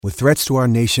With threats to our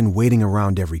nation waiting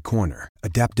around every corner,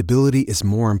 adaptability is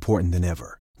more important than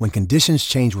ever. When conditions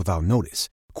change without notice,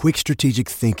 quick strategic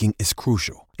thinking is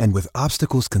crucial. And with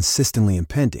obstacles consistently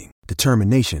impending,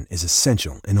 determination is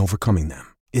essential in overcoming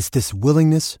them. It's this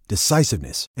willingness,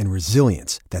 decisiveness, and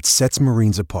resilience that sets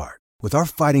Marines apart. With our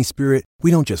fighting spirit, we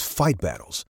don't just fight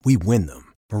battles, we win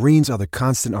them. Marines are the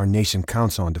constant our nation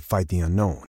counts on to fight the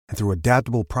unknown. And through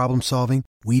adaptable problem solving,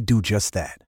 we do just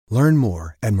that. Learn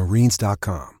more at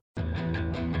marines.com.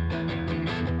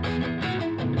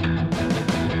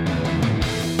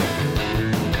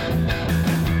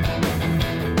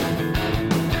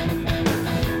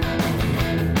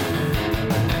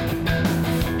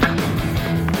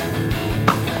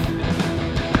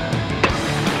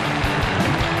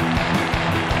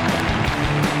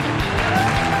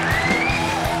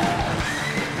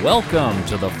 Welcome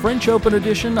to the French Open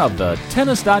edition of the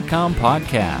Tennis.com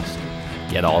podcast.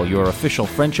 Get all your official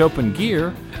French Open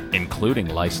gear, including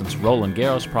licensed Roland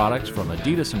Garros products from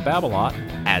Adidas and Babolat,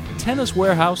 at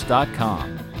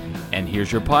tenniswarehouse.com. And here's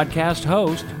your podcast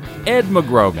host, Ed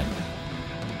McGrogan.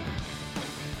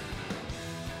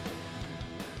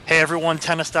 Hey everyone,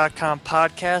 Tennis.com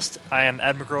podcast. I am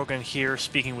Ed McGrogan here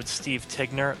speaking with Steve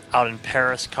Tigner out in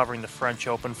Paris covering the French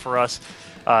Open for us.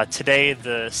 Today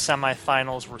the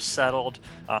semifinals were settled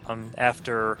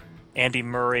after Andy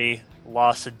Murray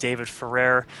lost to David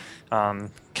Ferrer.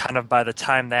 Kind of by the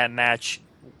time that match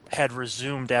had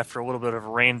resumed after a little bit of a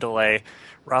rain delay,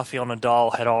 Rafael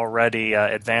Nadal had already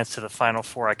advanced to the Final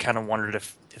Four. I kind of wondered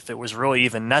if it was really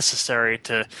even necessary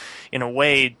to, in a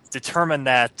way, determine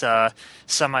that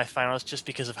semifinals just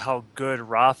because of how good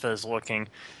Rafa is looking.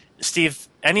 Steve,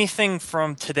 anything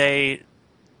from today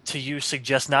to you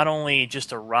suggest not only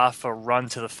just a Rafa run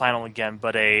to the final again,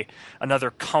 but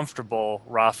another comfortable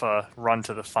Rafa run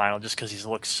to the final, just because he's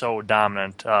looked so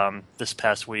dominant this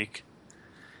past week?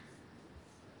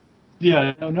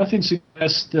 Yeah, no, nothing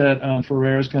suggests that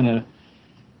Ferrer's gonna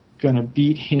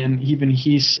beat him. Even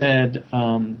he said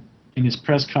in his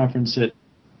press conference that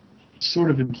sort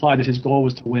of implied that his goal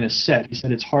was to win a set. He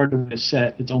said it's hard to win a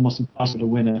set; it's almost impossible to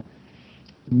win a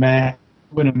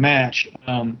match.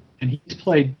 And he's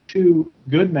played two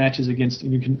good matches against.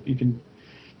 You can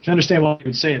understand why he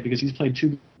would say it, because he's played two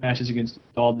good matches against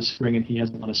Nadal this spring and he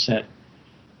hasn't won a set.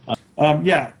 I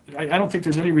don't think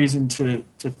there's any reason to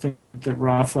think that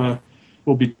Rafa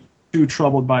will be too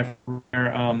troubled by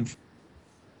Ferrer.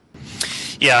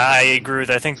 Yeah, I agree with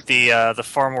that. I think the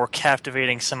far more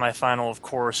captivating semifinal, of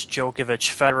course,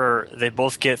 Djokovic-Federer, they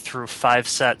both get through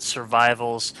 5-set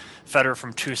survivals. Federer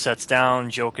from 2 sets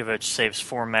down, Djokovic saves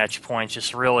 4 match points,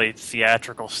 just really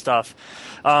theatrical stuff.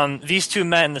 These two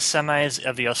met in the semis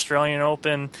of the Australian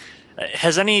Open.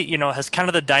 Has kind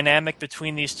of the dynamic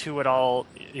between these two at all,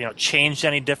 changed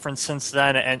any difference since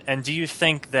then? And do you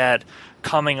think that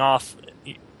coming off,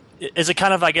 is it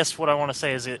kind of, I guess what I want to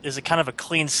say is it kind of a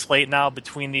clean slate now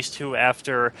between these two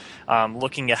after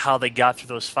looking at how they got through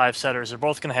those 5-setters? They're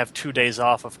both going to have 2 days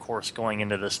off, of course, going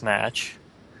into this match.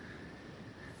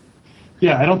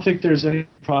 Yeah, I don't think there's any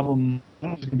problem. I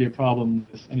don't think there's going to be a problem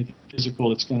with anything physical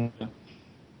that's going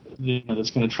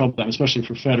to trouble them, especially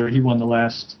for Federer. He won the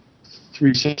last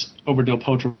 3 sets over Del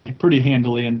Potro pretty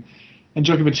handily, and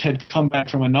Djokovic had come back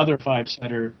from another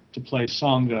 5-setter to play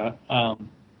Tsonga.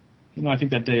 I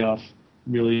think that day off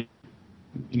really,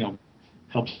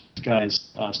 helps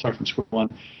guys start from square one.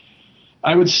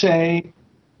 I would say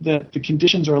that the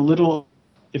conditions are a little,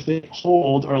 if they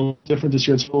hold, are a little different this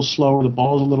year. It's a little slower. The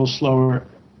ball's a little slower,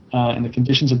 and the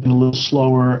conditions have been a little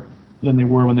slower than they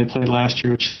were when they played last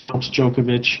year, which helps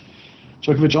Djokovic.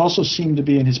 Djokovic also seemed to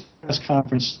be, in his press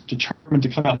conference, determined to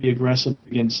come out and be aggressive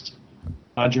against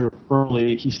Roger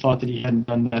early. He thought that he hadn't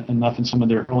done that enough in some of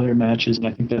their earlier matches, and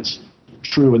I think that's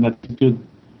true, and that's a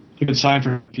good sign for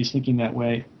him if he's thinking that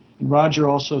way. And Roger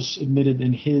also admitted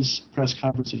in his press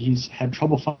conference that he's had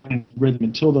trouble finding rhythm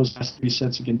until those last 3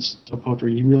 sets against Del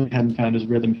Potro. He really hadn't found his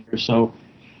rhythm here. So,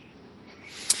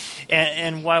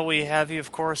 and while we have you,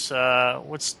 of course,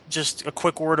 what's just a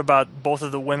quick word about both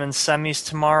of the women's semis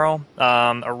tomorrow.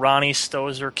 Arani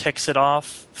Stosur kicks it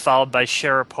off, followed by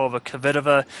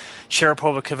Sharapova-Kvitova.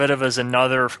 Sharapova-Kvitova is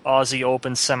another Aussie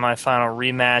Open semifinal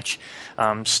rematch.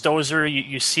 Stosur,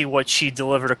 you see what she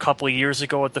delivered a couple of years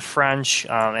ago at the French,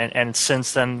 and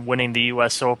since then winning the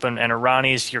U.S. Open. And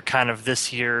Irani's your kind of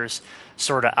this year's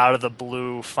sort of out of the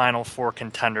blue Final Four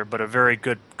contender, but a very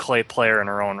good clay player in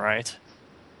her own right.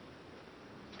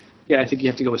 Yeah, I think you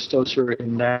have to go with Stosur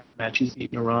in that match. She's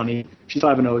beaten Irani. She's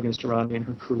 5-0 against Irani in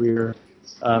her career.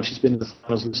 She's been to the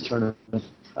finals of this tournament.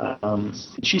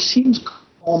 She seems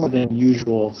calmer than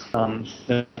usual than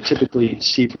I typically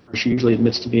see from her. She usually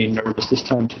admits to being nervous. This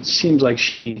time it seems like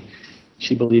she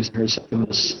believes in herself in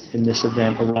this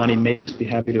event. Irani may be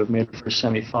happy to have made her first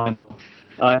semifinal.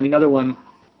 And the other one,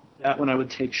 that one I would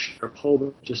take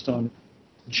Sharapova just on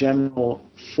general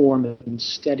form and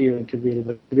steadier than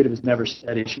Kvitova. Kvitova is never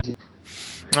steady.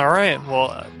 All right.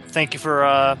 Well, thank you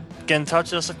for getting in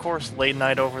touch with us, of course, late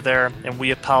night over there, and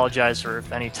we apologize for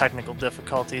any technical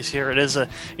difficulties here. It is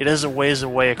a ways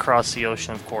away across the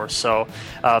ocean, of course. So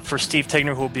for Steve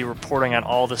Tigner, who will be reporting on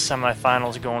all the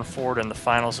semifinals going forward and the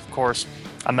finals, of course,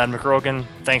 I'm Ed McGrogan.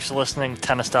 Thanks for listening.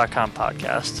 Tennis.com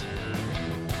podcast.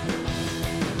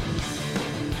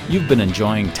 You've been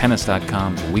enjoying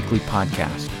Tennis.com's weekly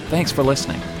podcast. Thanks for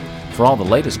listening. For all the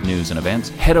latest news and events,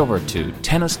 head over to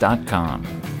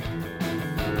Tennis.com.